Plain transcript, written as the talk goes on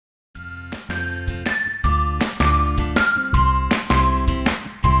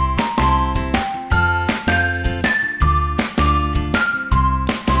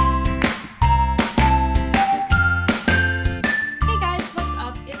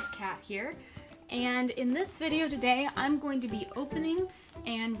cat here. And in this video today, I'm going to be opening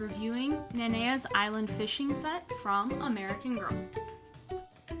and reviewing Nanea's Island Fishing Set from American Girl.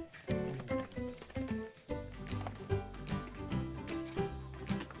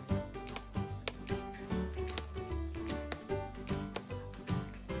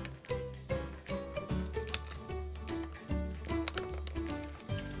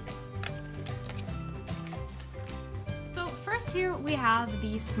 First here we have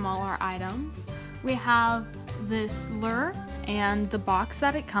the smaller items. We have this lure and the box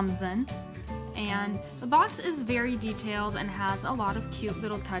that it comes in. And the box is very detailed and has a lot of cute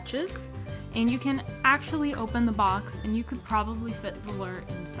little touches. And you can actually open the box and you could probably fit the lure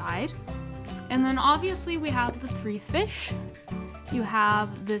inside. And then obviously we have the 3 fish. You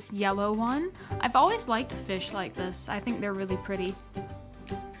have this yellow one. I've always liked fish like this. I think they're really pretty.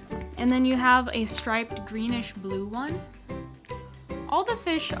 And then you have a striped greenish blue one. All the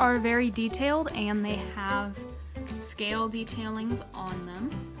fish are very detailed and they have scale detailings on them.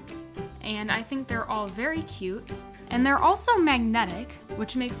 And I think they're all very cute. And they're also magnetic,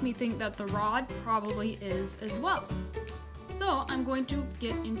 which makes me think that the rod probably is as well. So I'm going to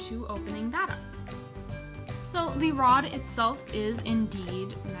get into opening that up. So the rod itself is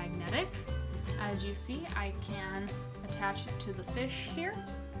indeed magnetic. As you see, I can attach it to the fish here.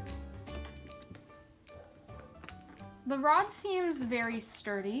 The rod seems very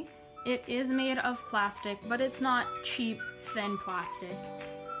sturdy. It is made of plastic, but it's not cheap, thin plastic.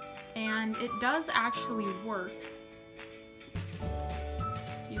 And it does actually work.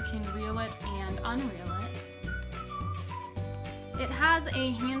 You can reel it and unreel it. It has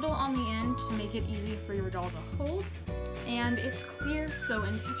a handle on the end to make it easy for your doll to hold. And it's clear, so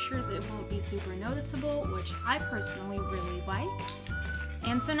in pictures it won't be super noticeable, which I personally really like.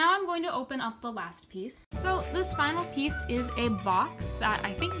 And so now I'm going to open up the last piece. So this final piece is a box that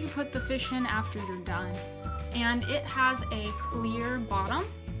I think you put the fish in after you're done. And it has a clear bottom,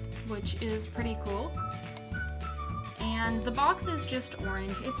 which is pretty cool. And the box is just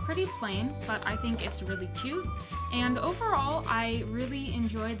orange. It's pretty plain, but I think it's really cute. And overall, I really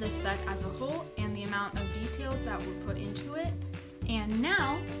enjoyed this set as a whole and the amount of details that were put into it. And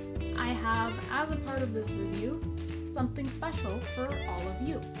now I have, as a part of this review, something special for all of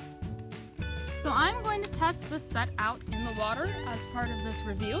you. So I'm going to test this set out in the water as part of this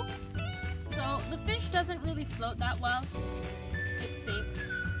review. So the fish doesn't really float that well. It sinks,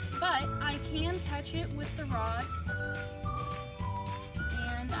 but I can catch it with the rod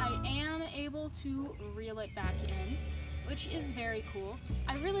and I am able to reel it back in, which is very cool.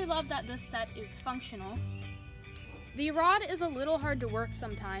 I really love that this set is functional. The rod is a little hard to work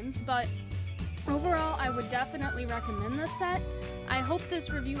sometimes, but overall, I would definitely recommend this set. I hope this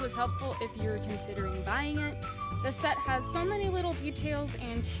review was helpful if you're considering buying it. The set has so many little details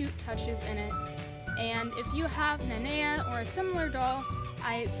and cute touches in it. And if you have Nanea or a similar doll,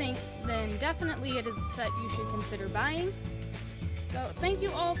 I think then definitely it is a set you should consider buying. So thank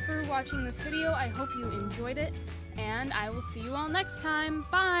you all for watching this video. I hope you enjoyed it, and I will see you all next time.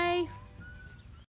 Bye!